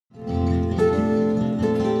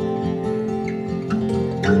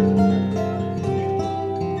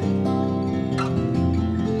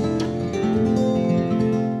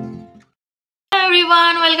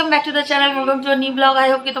back to the channel. Welcome to a new vlog. I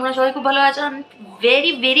hope कि तुम्हारा सभी खूब भालो आছো. I'm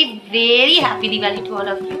very happy Diwali to all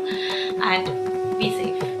of you and be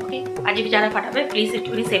safe. Okay. आज भी जाना फटाफट प्लीज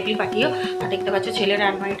একটু সেফলি পাঠিও। আর দেখতে পাচ্ছ ছেলের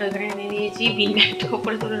আলমারিটা ওখানে এনে দিয়েছি, বিন ব্যাগটা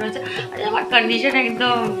উপরে তুলে রয়েছে। আর আমার কন্ডিশন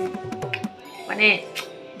একদম মানে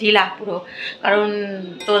ঢিলা পুরো, কারণ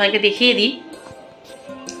তোমাদেরকে দেখিয়ে দিই।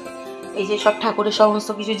 এই যে সব ঠাকুরের সমস্ত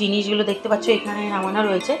কিছু জিনিসগুলো দেখতে পাচ্ছ এখানে নামানো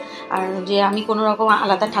রয়েছে। আর যে আমি কোনো রকম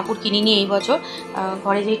আলাদা ঠাকুর কিনিনি এই বছর,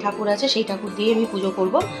 ঘরে যেই ঠাকুর আছে সেই ঠাকুর দিয়ে আমি পুজো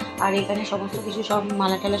করব। আর এখানে সমস্ত কিছু সব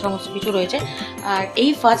মালা টালা সমস্ত কিছু রয়েছে। আর এই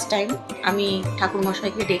ফার্স্ট টাইম আমি ঠাকুর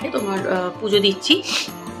মশাইকে ডেকে তোমার পুজো দিচ্ছি।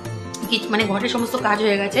 মানে ঘরের সমস্ত কাজ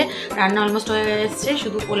হয়ে গেছে, রান্না অলমোস্ট হয়ে এসছে,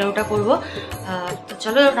 শুধু পোলাওটা করবো। তো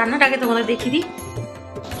চলো রান্নাটাকে তোমাদের দেখিয়ে দিই।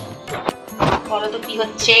 বলো তো কি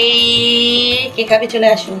হচ্ছে, কে খাবে চলে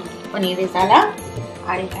আসুন। পনিরের সালা,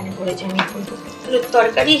 আর এখানে করেছি আমি আলুর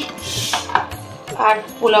তরকারি, আর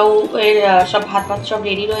পোলাও এর সব ভাত সব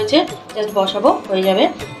রেডি রয়েছে, জাস্ট বসাবো, হয়ে যাবে।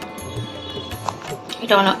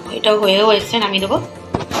 এটাও হয়েও এসছে, নামিয়ে দেবো।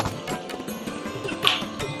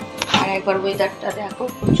 আর একবার ওয়েদারটা দেখো,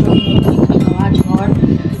 প্রচুর হাওয়া ঝড়,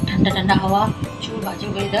 ঠান্ডা ঠান্ডা হাওয়া, প্রচুর বাজে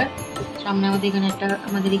ওয়েদার। সামনে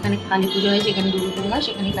আমাদের এখানে কালী পুজো হয়, যেখানে দুর্গা পুজো হয়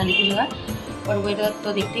সেখানে কালী পুজো হয়। আর ওয়েদার তো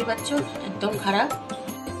দেখতেই পাচ্ছ একদম খারাপ।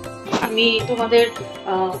 আমি তোমাদের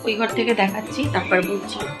ওই ঘর থেকে দেখাচ্ছি, তারপর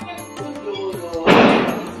বলছি।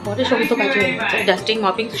 ঘরে সমস্ত কাজ হয়ে গেছে, ডাস্টিং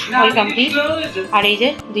মপিং অল কমপ্লিট। আর এই যে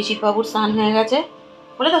দিশিত বাবুর স্নান হয়ে গেছে।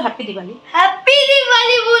 বলে তো হ্যাপি দিওয়ালি। হ্যাপি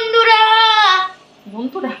দিওয়ালি বন্ধুরা।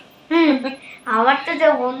 বন্ধুরা আমার তো যে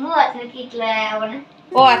বন্ধু আছে কি মানে,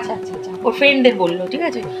 ও আচ্ছা আচ্ছা আচ্ছা, ওর ফ্রেন্ডদের বললো, ঠিক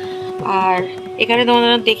আছে। আর এখানে তোমাদের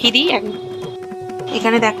দেখিয়ে দিই,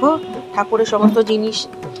 এখানে দেখো ঠাকুরের সমস্ত জিনিস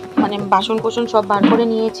মানে বাসন কোসন সব বার করে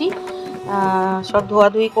নিয়েছি। সব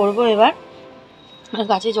ধোয়াধুয়ি করবো এবার। আর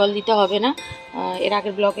গাছে জল দিতে হবে না। এর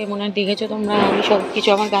আগের ব্লগে মনে হয় দেখেছো তোমরা, আমি সব কিছু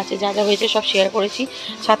আমার গাছে যা যা হয়েছে সব শেয়ার করেছি।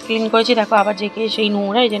 ছাদ ক্লিন করেছি, দেখো আবার জেকে সেই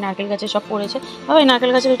নোংরা এই যে নারকেল গাছে সব পড়েছে। ওই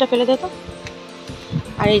নারকেল গাছের এটা ফেলে দিত।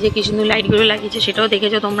 আর এই যে কি সুন্দর লাইটগুলো লাগিয়েছে সেটাও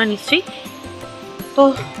দেখেছো তোমরা নিশ্চয়ই। তো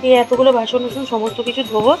এই এতগুলো বাসন কুসন সমস্ত কিছু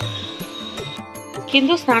ধোবো,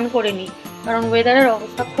 কিন্তু স্নান করে নিই, কারণ ওয়েদারের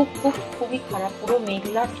অবস্থা খুবই খারাপ। পুরো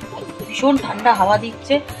মেঘলা, ভীষণ ঠান্ডা হাওয়া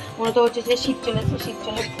দিচ্ছে, মনে তো হচ্ছে যে শীত চলেছে।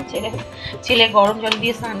 ছেলে গরম জল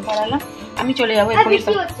দিয়ে স্নান করালাম। আমি চলে যাবো এরপরে।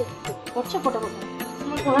 হচ্ছে ফোটা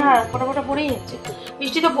হ্যাঁ, ফোটা পড়েই যাচ্ছে,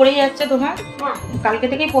 বৃষ্টি তো পড়েই যাচ্ছে তোমার, কালকে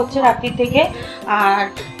থেকেই পড়ছে, রাত্রির থেকে। আর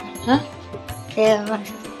হ্যাঁ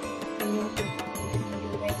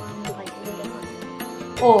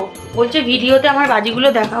ও বলছে ভিডিওতে আমার বাজিগুলো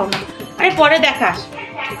দেখাও না। আরে পরে দেখাস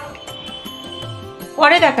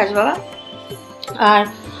বাবা। আর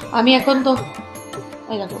আমি এখন তো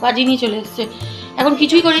ওই দেখো বাজি নিয়ে চলে এসছে, এখন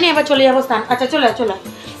কিছুই করিনি, এবার চলে যাবো স্নান। আচ্ছা চলে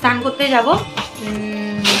স্নান করতে যাবো,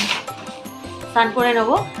 স্নান করে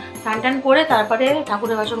নেবো। স্নান টান করে তারপরে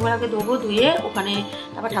ঠাকুরের বাসনগুলোকে ধোবো, ধুয়ে ওখানে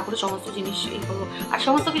তারপর ঠাকুরের সমস্ত জিনিস করবো। আর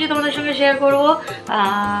সমস্ত কিছু তোমাদের সঙ্গে শেয়ার করবো।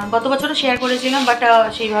 গত বছরও শেয়ার করেছিলাম, বাট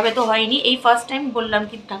সেইভাবে তো হয়নি। এই ফার্স্ট টাইম বললাম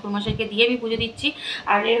কি ঠাকুরমশাইকে দিয়ে আমি পুজো দিচ্ছি।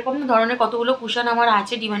 আর এরকম ধরনের কতগুলো কুশন আমার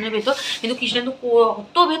আছে ডিমান্ডের ভেতর, কিন্তু কৃষ্ণ তো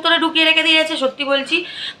কত ভেতরে ঢুকিয়ে রেখে দিয়েছে, সত্যি বলছি।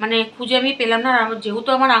 মানে খুঁজে আমি পেলাম না। আর যেহেতু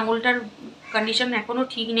আমার আঙুলটার কন্ডিশন এখনও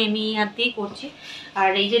ঠিক নেই, আমি হাত দিয়েই করছি। আর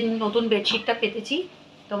এই যে নতুন বেডশিটটা পেতেছি,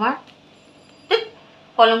 তোমার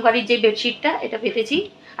কলমকারীর যে বেডশিটটা, এটা পেতেছি।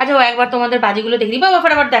 আচ্ছা একবার তোমাদের বাজিগুলো দেখি বাবা,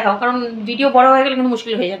 ফটাফট দেখাও, কারণ ভিডিও বড় হয়ে গেলে কিন্তু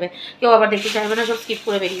মুশকিল হয়ে যাবে, কেউ আবার দেখতে চাইবে না, সব স্কিপ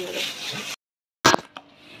করে বেরিয়ে যাবে।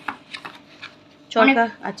 চরকা,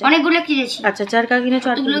 আচ্ছা অনেকগুলো কিনেছি। আচ্ছা চরকা কিনেছো,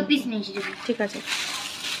 অনেকগুলো পিস নিয়েছি, ঠিক আছে।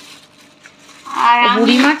 আর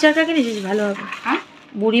বুড়িমার চরকা কিনেছিস, ভালো হবে। হ্যাঁ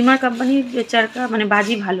বুড়িমার কোম্পানির চরকা মানে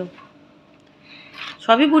বাজি ভালো,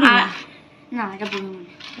 সবই বুড়িমা না, এটা বুড়িমা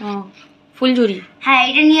ও ফুলঝুরি। হ্যাঁ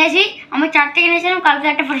এটা নিয়েছি, আমি 4টে কিনেছিলাম, কালকে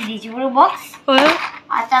একটা পাঠিয়ে দিয়েছি পুরো বক্স।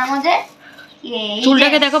 আর তার মধ্যে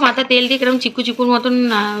চুলটাকে দেখো, মাথা তেল দিয়ে কিরকম চিকুর মতন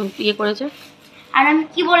ইয়ে করেছে। আর আমি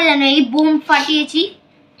কি বলে জানো, এই বোম ফাটিয়েছি,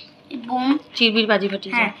 এই বোম চিরবির বাজি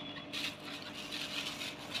ফাটিয়েছে।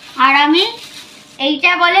 আর আমি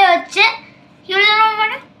এইটা বলে হচ্ছে কি বলে জানো,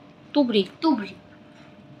 মানে তুবড়ি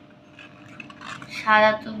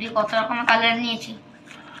সাদা তুবড়ি, কত রকমের কালার নিয়েছি।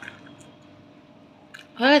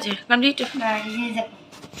 হয়ে গেছে কমপ্লিট।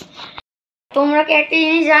 তোমরা কি একটা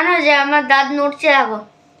জিনিস জানো যে আমার দাঁত নড়ছে দেখো?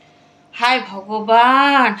 হায়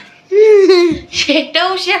ভগবান,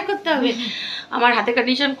 সেটাও শেয়ার করতে হবে। আমার হাতে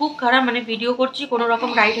কন্ডিশন খুব খারাপ, মানে ভিডিও করছি কোনো রকম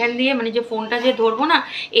রাইট হ্যান্ড দিয়ে, মানে যে ফোনটা যে ধরবো না,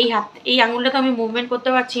 এই আঙুলটা তো আমি মুভমেন্ট করতে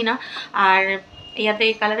পারছি না। আর ইয়াতে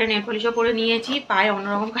এই কালারের নেল পলিশও পরে নিয়েছি, পায়ে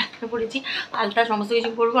অন্যরকম কালার পরেছি, আলতা সমস্ত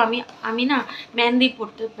কিছু পরবো। আমি না মেহেন্দি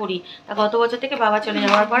পরি, তা গত বছর থেকে বাবা চলে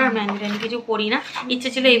যাওয়ার পর আর মেহেন্দি টেহেন্দি কিছু করি না। ইচ্ছে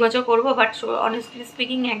ছিল এই বছর করবো, বাট অনেস্টলি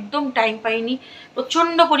স্পিকিং একদম টাইম পাইনি,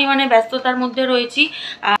 প্রচণ্ড পরিমাণে ব্যস্ততার মধ্যে রয়েছি।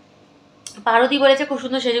 পারদি বলেছে খুব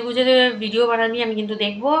সুন্দর সেজেগুজে ভিডিও বানাবি, আমি কিন্তু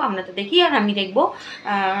দেখবো, আমরা তো দেখি আর আমি দেখবো।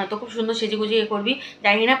 তো খুব সুন্দর সেজেগুজে করবি,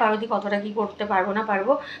 জানি না পারদি কতটা কি করতে পারবো না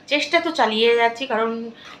পারবো, চেষ্টা তো চালিয়ে যাচ্ছি, কারণ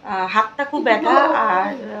হাতটা খুব ব্যথা।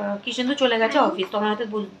 আর কৃষ্ণেন্দু চলে গেছে অফিস, তোমরা হয়তো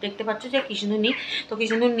দেখতে পাচ্ছ যে কৃষ্ণেন্দু নেই, তো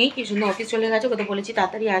কৃষ্ণেন্দু নেই, কৃষ্ণেন্দু অফিস চলে গেছে। ওকে বলেছি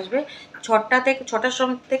তাড়াতাড়ি আসবে, 6টার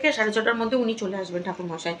সময় থেকে 6:30টার মধ্যে উনি চলে আসবেন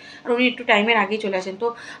ঠাকুরমশাই, আর উনি একটু টাইমের আগেই চলে আসেন। তো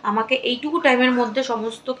আমাকে এইটুকু টাইমের মধ্যে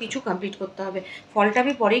সমস্ত কিছু কমপ্লিট করতে হবে। ফলটা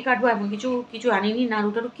আমি পরেই কাটবো, এমন কিছু আনিনি, নাড়ু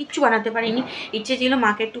টাড়ু কিচ্ছু বানাতে পারিনি। ইচ্ছে ছিল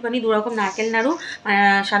মাকে একটুখানি 2 রকম নারকেল নাড়ু,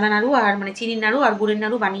 সাদা নাড়ু আর মানে চিনির নাড়ু আর গুড়ের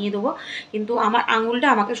নাড়ু বানিয়ে দেবো, কিন্তু আমার আঙুলটা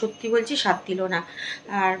আমাকে সত্যি বলছি সাথ দিল না।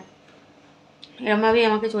 আর এরমভাবেই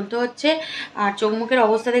আমাকে চলতে হচ্ছে। আর চোখ মুখের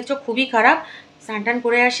অবস্থা দেখছো খুবই খারাপ। স্নান টান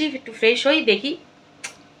করে আসি, একটু ফ্রেশ হই, দেখি,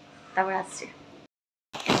 তারপর আসছে।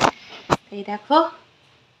 এই দেখো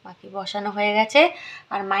বাকি বসানো হয়ে গেছে।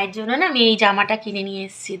 আর মায়ের জন্য না আমি এই জামাটা কিনে নিয়ে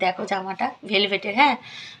এসেছি, দেখো জামাটা ভেলভেটের। হ্যাঁ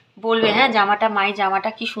বলবে, হ্যাঁ জামাটা, মায়ের জামাটা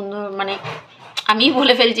কি সুন্দর, মানে আমি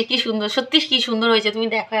বলে ফেলছি কি সুন্দর, সত্যি কি সুন্দর হয়েছে, তুমি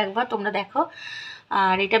দেখো একবার, তোমরা দেখো।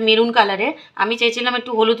 আর এটা মেরুন কালারের, আমি চেয়েছিলাম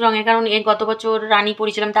একটু হলুদ রঙের, কারণ গত বছর রানী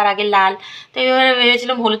পরেছিলাম, তার আগে লাল, তো এবারে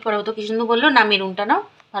ভেবেছিলাম হলুদ পরাবো, তো কৃষ্ণ বললো না মেরুনটা নাও,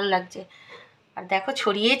 ভালো লাগছে। আর দেখো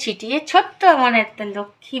ছড়িয়ে ছিটিয়ে ছোট্ট আমার একটা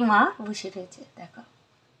লক্ষ্মী মা বসে রয়েছে, দেখো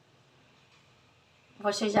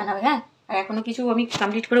অবশ্যই জানাবে। হ্যাঁ, আর এখনো কিছু আমি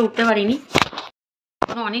কমপ্লিট করে উঠতে পারিনি,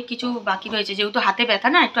 এখনো অনেক কিছু বাকি রয়েছে, যেহেতু হাতে ব্যথা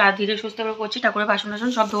না, একটু ধীরে সুস্থে করে করছি। ঠাকুরের বাসন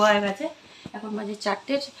টাসন সব ধোয়া হয়ে গেছে, এখন বাজে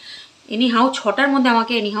 4টে, এনিহাউ 6টার মধ্যে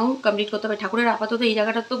আমাকে এনিহাউ কমপ্লিট করতে হবে। ঠাকুরের আপাতত এই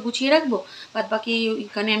জায়গাটা তো গুছিয়ে রাখবো, বাদ বাকি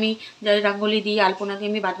ওইখানে আমি যাই রাঙ্গলি দিই, আলপনা দিই,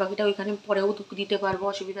 আমি বাদ বাকিটা ওইখানে পরেও দিতে পারবো,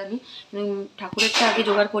 অসুবিধা নেই। ঠাকুরেরটা আগে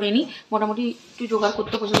জোগাড় করে নিই, মোটামুটি একটু জোগাড়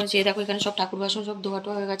করতে বসে গেছে। দেখো এখানে সব ঠাকুর বাসন সব ধোয়া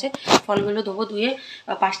টোয়া হয়ে গেছে, ফলগুলো দেবো, ধুয়ে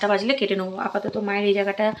 5টা বাজলে কেটে নেবো। আপাতত মায়ের এই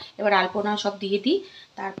জায়গাটা এবার আলপনা সব দিয়ে দিই,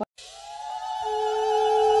 তারপর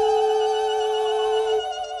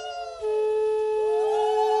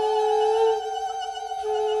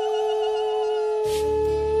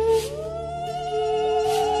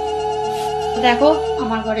দেখো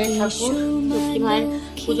আমার ঘরের ঠাকুর লক্ষ্মী মায়ের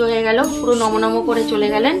পুজো হয়ে গেল, পুরো নম করে চলে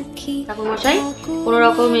গেলেন ঠাকুরমশাই, কোনো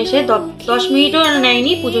রকম এসে 10 মিনিটও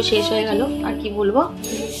নেয়নি, পুজো শেষ হয়ে গেল। আর কি বলবো,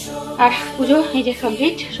 আর পুজো এই যে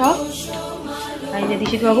কমপ্লিট সব। আর এই যে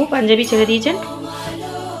দিশিতবাবু পাঞ্জাবি ছেড়ে দিয়েছেন,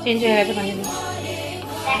 চেঞ্জ হয়ে গেছে পাঞ্জাবি।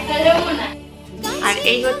 আর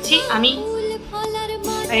এই হচ্ছি আমি,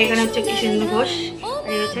 আর এখানে হচ্ছে কৃষ্ণেন্দু ঘোষ,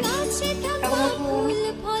 আর এই হচ্ছে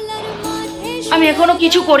আমি এখনো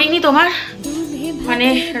কিছু করিনি তোমার, মানে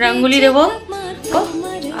রঙ্গোলি দেবো,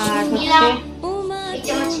 আর হচ্ছে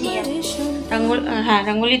হ্যাঁ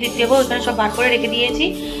রঙ্গোলি দেবো, ওখানে সব বার করে রেখে দিয়েছি।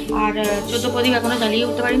 আর 14 প্রদীপ এখনো জ্বালিয়ে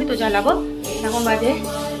উঠতে পারিনি, তো জ্বালাবো। এখন বাজে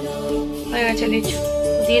হয়ে গেছে লেট,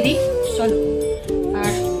 দিয়ে দিই চলো।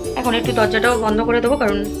 আর এখন একটু দরজাটাও বন্ধ করে দেবো,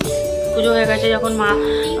 কারণ পুজো হয়ে গেছে যখন, মা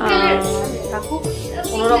থাকুক।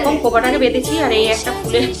 কোনো রকম কোপাটাকে বেঁধেছি, আর এই একটা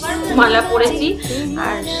ফুলের মালা পরেছি,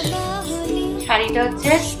 আর শাড়িটা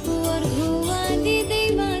হচ্ছে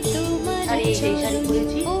শাড়ি, এই শাড়ি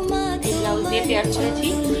পরেছি, এই ব্লাউজ দিয়ে পেয়ার করেছি,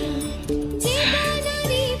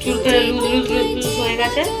 চুলটা লুজ হয়ে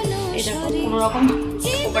গেছে, এই দেখো কোনো রকম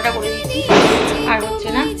কোপাটা করে দিচ্ছি। আর হচ্ছে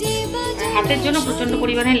না, হাতের জন্য প্রচণ্ড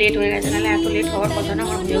পরিমাণে লেট হয়ে গেছে, নাহলে এত লেট হওয়ার কথা না,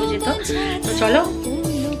 আমার হয়েও যেত। তো চলো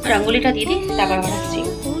রঙ্গোলিটা দিয়ে দিই, তারপর আবার আসছি।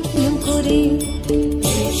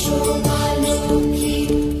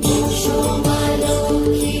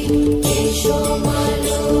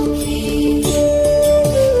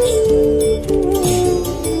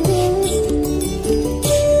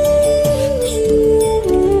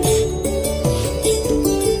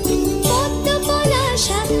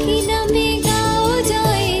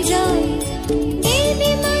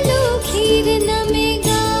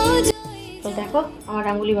 দেখো আমার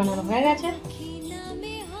রাঙ্গুলি বানানো হয়ে গেছে,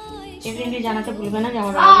 এমনি জানাতে ভুলবে না যে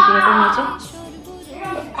আমার রাঙ্গুলি কিরকম হয়েছে।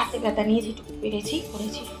 হাতে ব্যথা নিয়ে যেটুকু পেরেছি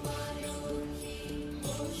করেছি।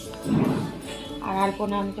 আর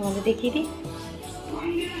আলপনা আমি তোমাদের দেখিয়ে দিই,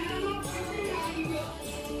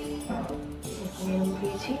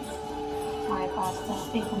 দিয়েছি মায়ের পাশটা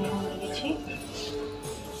এখানে দিয়েছি,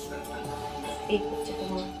 এই হচ্ছে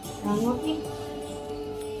তোমার রাঙ্গুলি।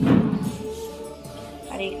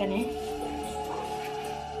 আর এখানে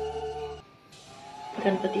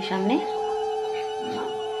গণপতির সামনে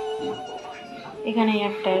এখানে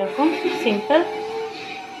একটা এরকম সিম্পল,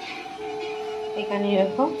 এখানে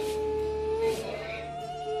এরকম,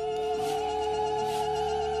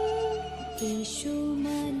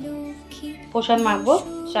 প্রসাদ মাখবো,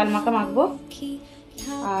 চাল মাখা মাখবো।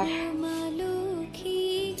 আর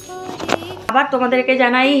আবার তোমাদেরকে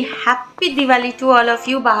জানাই happy Diwali to all of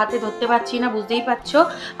you. বা হাতে ধরতে পারছি না, বুঝতেই পারছো।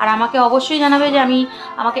 আর আমাকে অবশ্যই জানাবে যে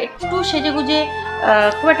আমাকে একটু সেজে গুজে,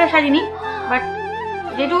 খুব একটা সাজিনি, বাট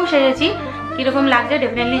যেটুকু সেজেছি কীরকম লাগছে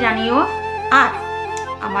ডেফিনেটলি জানিও। আর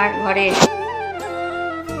আমার ঘরে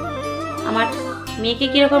আমার মেয়েকে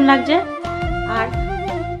কীরকম লাগছে, আর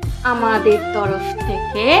আমাদের তরফ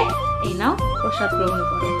থেকে এই নাও প্রসাদ গ্রহণ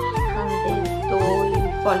করো। সন্দেশ, দই,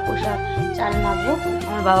 ফল প্রসাদ, চাল মাখবো।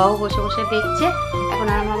 আমার বাবাও বসে বসে দেখছে। এখন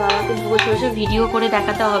আর আমার বাবাকে বসে বসে ভিডিও করে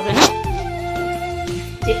দেখাতে হবে না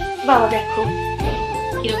যে বাবা দেখো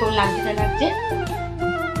কীরকম লাগছে।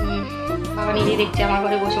 বাবা নিজেই দেখছে আমার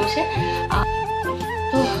ঘরে বসে বসে।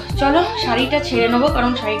 তো চলো শাড়িটা ছেড়ে নেবো,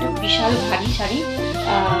 কারণ শাড়িটা বিশাল ভারী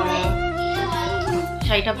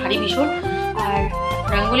শাড়িটা ভারী ভীষণ। আর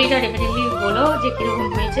রঙ্গোলিটা ডেফিনেটলি বলো যে কীরকম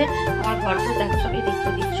হয়েছে। আমার ঘর তো দেখো সবই দেখতে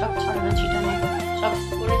সব ছড়ানো ছিটানো সব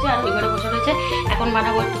করেছে। আর ওই ঘরে বসে রয়েছে। এখন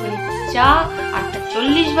বানাবো একটুখানি চা।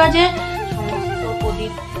 8:40 বাজে। সমস্ত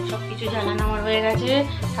প্রদীপ সব কিছু জ্বালানো আমার হয়ে গেছে,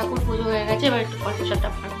 ঠাকুর পুজো হয়ে গেছে। এবার একটু ফল প্রসাদটা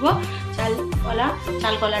মাখবো,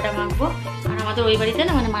 চাল কলাটা মাখবো। আর আমাদের ওই বাড়িতে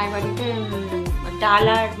না, মানে মায়ের বাড়িতে ডাল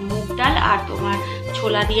আর মুগ ডাল আর তোমার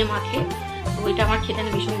ছোলা দিয়ে মাখে। তো ওইটা আমার খেতে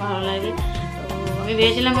ভীষণ ভালো লাগে। আমি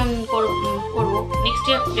ভেবেছিলাম করবো, নেক্সট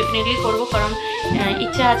ইয়ার ডেফিনেটলি করবো, কারণ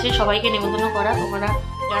ইচ্ছা আছে সবাইকে নেমন্তন্ন করা। তোমরা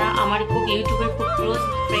যারা আমার খুব ইউটিউবের খুব ক্লোজ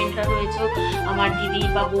ফ্রেন্ডরা রয়েছে, আমার দিদি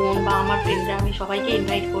বা বোন বা আমার ফ্রেন্ডরা, আমি সবাইকে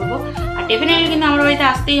ইনভাইট করবো। আর ডেফিনেটলি কিন্তু আমার বাড়িতে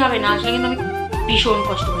আসতেই হবে, না আসলে কিন্তু আমি ভীষণ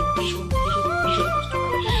কষ্ট পাই, ভীষণ কষ্ট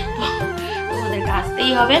পাই। তো তোমাদেরকে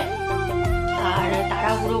আসতেই হবে। আর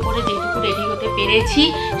তাড়াহুড়ো করে যেটুকু রেডি হতে পেরেছি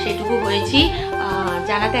সেটুকু হয়েছি।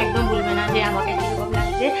 জানাতে একদম ভুলবে না যে আমাকে কীরকম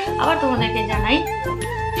লাগছে। আবার তোমাদেরকে জানাই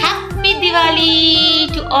happy Diwali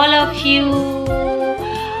to all of you.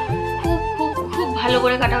 খুব খুব খুব ভালো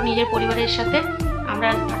করে কাটাও নিজের পরিবারের সাথে। আমরা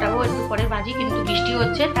কাটাবো একটু পরে বাজি, কিন্তু বৃষ্টি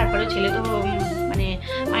হচ্ছে। তারপরে ছেলে তো মানে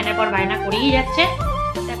মায়নার পর বায়না করেই যাচ্ছে।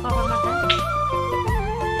 দেখো আমার মাথায়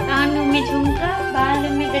কান মে ঝুমকা, বাল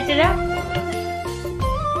মে গজরা।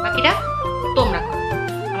 বাকিটা তোমরা করো,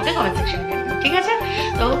 আমাকে কমেন্ট সেকশনে জানিও, ঠিক আছে?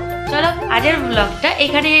 তো চলো আজের ব্লগটা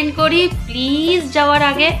এখানে এন্ড করি। প্লিজ যাওয়ার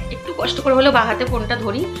আগে একটু কষ্ট করে হলেও বা হাতে ফোনটা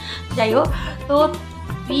ধরি, যাই হোক। তো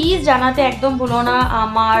প্লিজ জানাতে একদম ভুলো না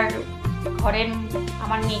আমার ঘরের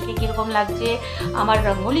আমার মেয়েকে কীরকম লাগছে, আমার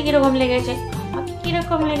রঙ্গোলি কীরকম লেগেছে, আমাকে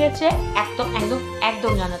কীরকম লেগেছে,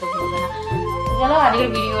 একদম জানাতে ভুলবে না। চলো আজকের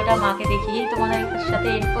ভিডিওটা মাকে দেখিয়ে তোমাদের সাথে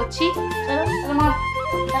এন্ড করছি। চলো মা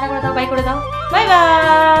টাটা করে দাও, বাই করে দাও, বাই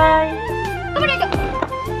বাই।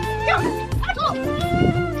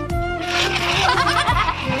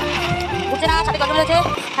 উঠছে না, সাথে গল্প রয়েছে,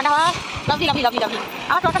 ঠান্ডা হাওয়া, লাভলি।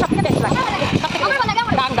 আমার টকটা সব থেকে বেস্ট লাগে, সব থেকে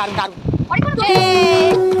দারুণ।